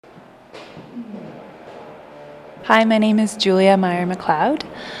Hi, my name is Julia Meyer-McLeod.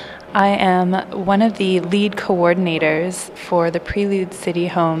 I am one of the lead coordinators for the Prelude City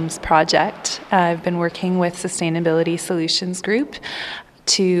Homes project. I've been working with Sustainability Solutions Group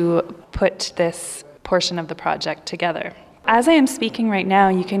to put this portion of the project together. As I am speaking right now,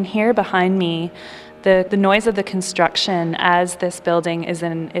 you can hear behind me the noise of the construction as this building is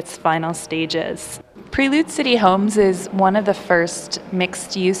in its final stages. Prelude City Homes is one of the first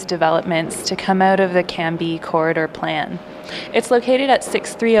mixed-use developments to come out of the Cambie Corridor Plan. It's located at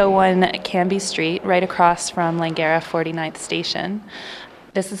 6301 Cambie Street, right across from Langara 49th Station.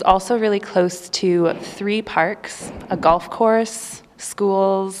 This is also really close to 3 parks, a golf course,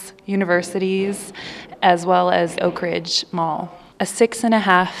 schools, universities, as well as Oak Ridge Mall. A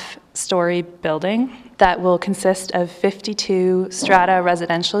 6.5-story building that will consist of 52 strata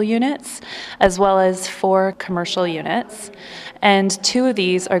residential units, as well as 4 commercial units. And 2 of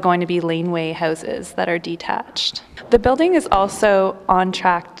these are going to be laneway houses that are detached. The building is also on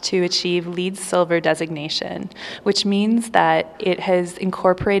track to achieve LEED Silver designation, which means that it has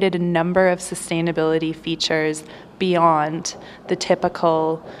incorporated a number of sustainability features beyond the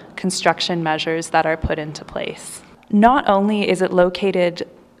typical construction measures that are put into place. Not only is it located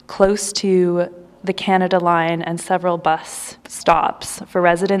close to the Canada Line and several bus stops for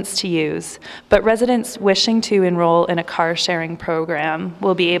residents to use, but residents wishing to enroll in a car sharing program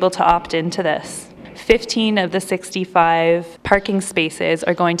will be able to opt into this. 15 of the 65 parking spaces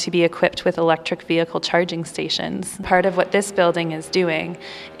are going to be equipped with electric vehicle charging stations. Part of what this building is doing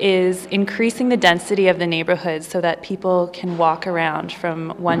is increasing the density of the neighborhood so that people can walk around from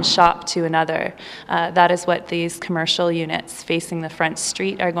one shop to another. That is what these commercial units facing the front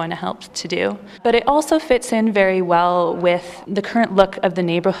street are going to help to do. But it also fits in very well with the current look of the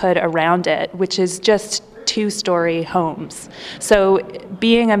neighborhood around it, which is just 2-story homes. So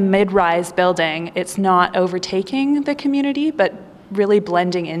being a mid-rise building, it's not overtaking the community, but really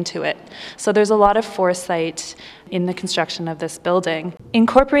blending into it. So there's a lot of foresight in the construction of this building.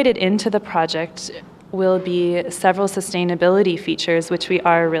 Incorporated into the project will be several sustainability features, which we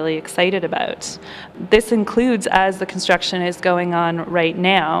are really excited about. This includes, as the construction is going on right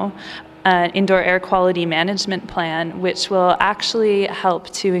now, an indoor air quality management plan, which will actually help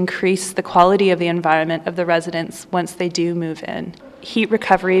to increase the quality of the environment of the residents once they do move in. Heat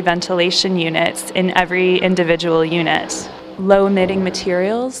recovery ventilation units in every individual unit. Low emitting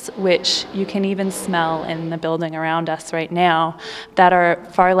materials, which you can even smell in the building around us right now, that are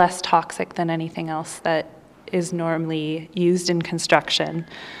far less toxic than anything else that is normally used in construction.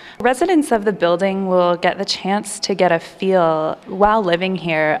 Residents of the building will get the chance to get a feel while living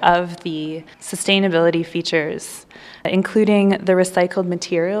here of the sustainability features, including the recycled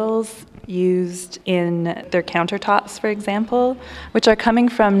materials used in their countertops, for example, which are coming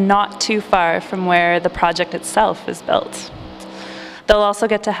from not too far from where the project itself is built. They'll also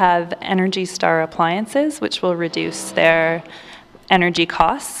get to have Energy Star appliances, which will reduce their energy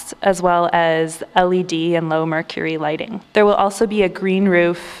costs, as well as LED and low mercury lighting. There will also be a green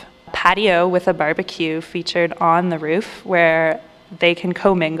roof patio with a barbecue featured on the roof where they can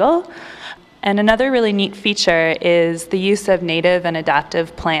commingle. And another really neat feature is the use of native and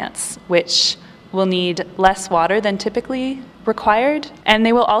adaptive plants, which will need less water than typically required. And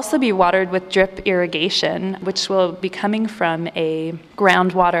they will also be watered with drip irrigation, which will be coming from a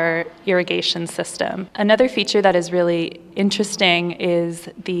groundwater irrigation system. Another feature that is really interesting is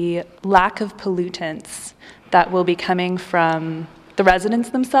the lack of pollutants that will be coming from the residents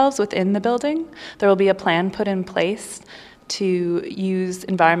themselves within the building. There will be a plan put in place to use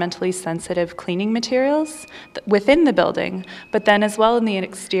environmentally sensitive cleaning materials within the building, but then as well in the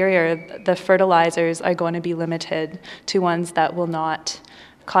exterior, the fertilizers are going to be limited to ones that will not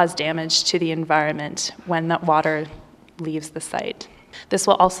cause damage to the environment when that water leaves the site. This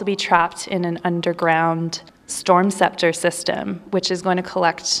will also be trapped in an underground storm scepter system, which is going to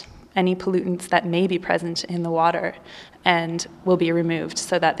collect any pollutants that may be present in the water and will be removed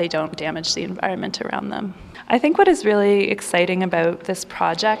so that they don't damage the environment around them. I think what is really exciting about this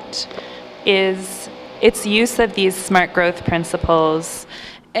project is its use of these smart growth principles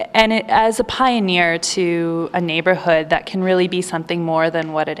and it, as a pioneer to a neighborhood that can really be something more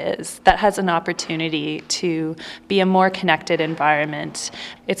than what it is, that has an opportunity to be a more connected environment.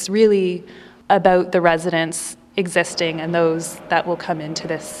 It's really about the residents existing and those that will come into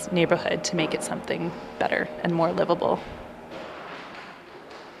this neighborhood to make it something better and more livable.